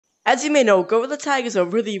As you may know, Gorilla Tag is a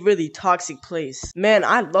really, really toxic place. Man,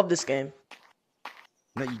 I love this game.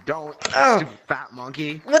 No, you don't. Stupid fat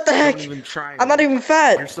monkey. What the heck? Don't even try. I'm not even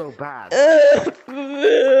fat. You're so bad.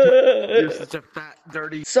 You're such a fat,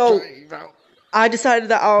 dirty. So, I decided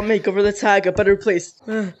that I'll make Gorilla Tag a better place.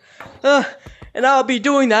 And I'll be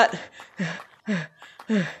doing that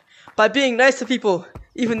by being nice to people.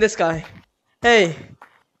 Even this guy. Hey,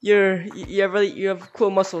 you have cool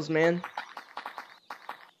muscles, man.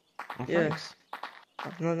 Oh, yeah. Thanks.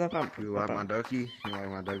 No problem. You like my ducky? You like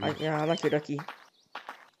my ducky? Yeah, I like your ducky.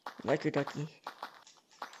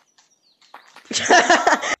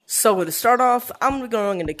 So to start off, I'm gonna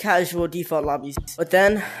go into casual default lobbies, but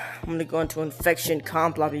then I'm gonna go into infection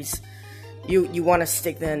comp lobbies. You want to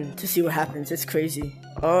stick then to see what happens. It's crazy.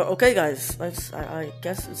 Okay, guys, I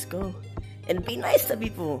guess let's go and be nice to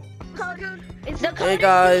people. Hey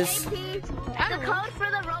guys. The code for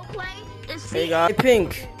the roleplay is Hey guys. Hey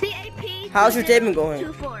Pink. CAP. How's your day been going?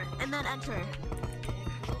 24, and then enter.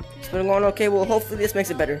 It's been going okay. Well, hopefully this makes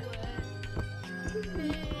it better.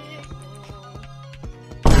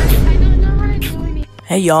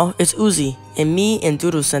 Hey y'all, it's Uzi, and me and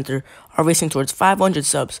Doodle Center are racing towards 500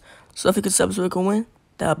 subs. So if you could sub so we can win,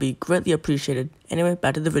 that would be greatly appreciated. Anyway,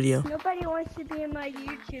 back to the video. Nobody wants to be in my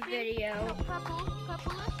YouTube video.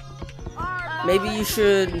 Maybe you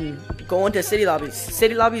should go into city lobbies.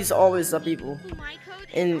 City lobbies always have people,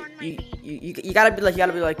 and you gotta be like,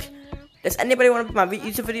 does anybody want to be my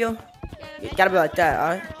YouTube video? You gotta be like that,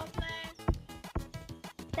 alright?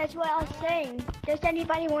 That's what I was saying. Does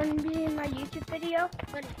anybody want to be in my YouTube video?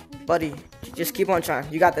 Buddy, just keep on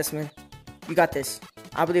trying. You got this, man. You got this.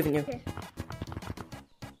 I believe in you. Okay.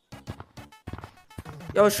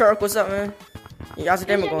 Yo, Shark, what's up, man? How's the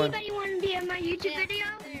day going? Does anybody want to be in my YouTube video?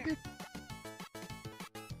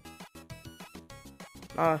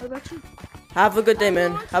 What about you? Have a good day,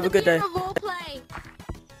 man. Have a good day.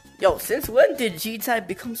 Yo, since when did G-Type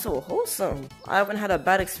become so wholesome? I haven't had a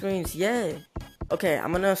bad experience yet. Okay,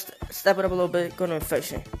 I'm gonna step it up a little bit, go to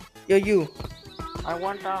infection. Yo, you. I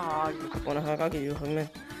want a hug. Want a hug? I'll give you a hug, man.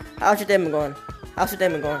 How's your day been going? How's your day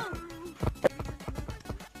been going?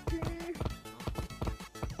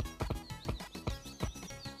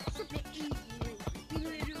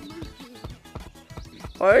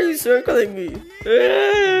 Why are you circling me?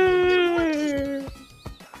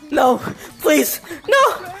 No, please, no.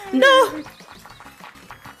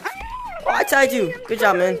 Oh, I tagged you. Good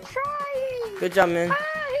job, man. Good job, man. He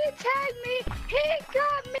tagged me. He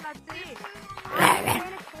got me.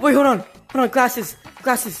 Wait, hold on. Glasses.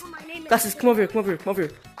 Come over here.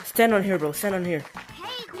 Stand on here, bro. Stand on here.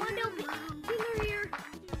 Hey, Quando, over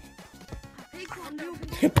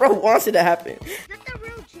here. Bro wants it to happen. Is that the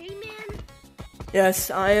real J-Man?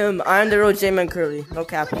 Yes, I am the real J-Man Curly. No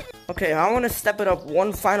cap. Okay, I want to step it up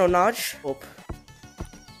one final notch.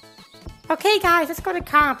 Okay, guys, let's go to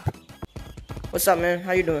comp. What's up, man?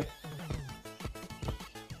 How you doing?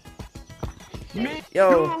 Me?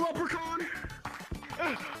 Yo. You're a leprechaun.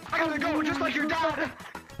 I gotta go, just like your dad.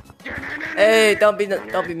 Hey, don't be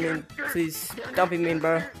mean, please. Don't be mean,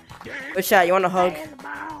 bro. But chat, you want a hug?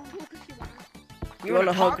 You want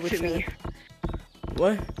a hug with me?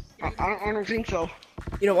 What? I don't think so.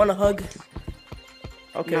 You don't want a hug?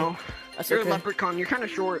 Okay. No. That's You're okay. a leprechaun. You're kind of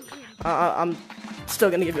short. I'm still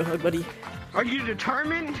gonna give you a hug, buddy. Are you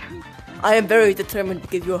determined? I am very determined to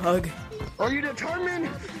give you a hug. Are you determined?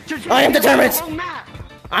 I am determined.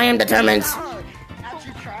 I am determined.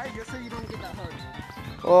 Actually try just so you don't get that hug.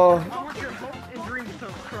 Oh, I want your hopes and dreams to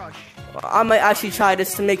crush. I might actually try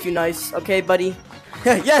this to make you nice, okay, buddy?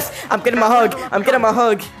 Yes, I'm getting my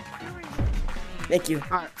hug. Thank you.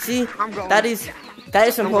 Alright, See, I'm going. that is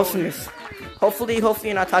some wholesomeness. Hopefully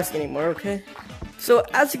you're not toxic anymore, okay? So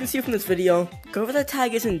as you can see from this video, Gorilla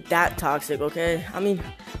Tag isn't that toxic, okay? I mean,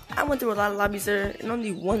 I went through a lot of lobbies there, and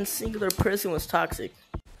only one singular person was toxic.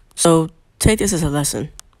 So take this as a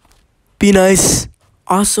lesson. Be nice.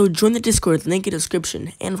 Also, join the Discord, link in the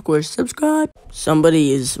description, and of course, subscribe.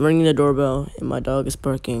 Somebody is ringing the doorbell, and my dog is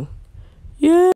barking. Yeah.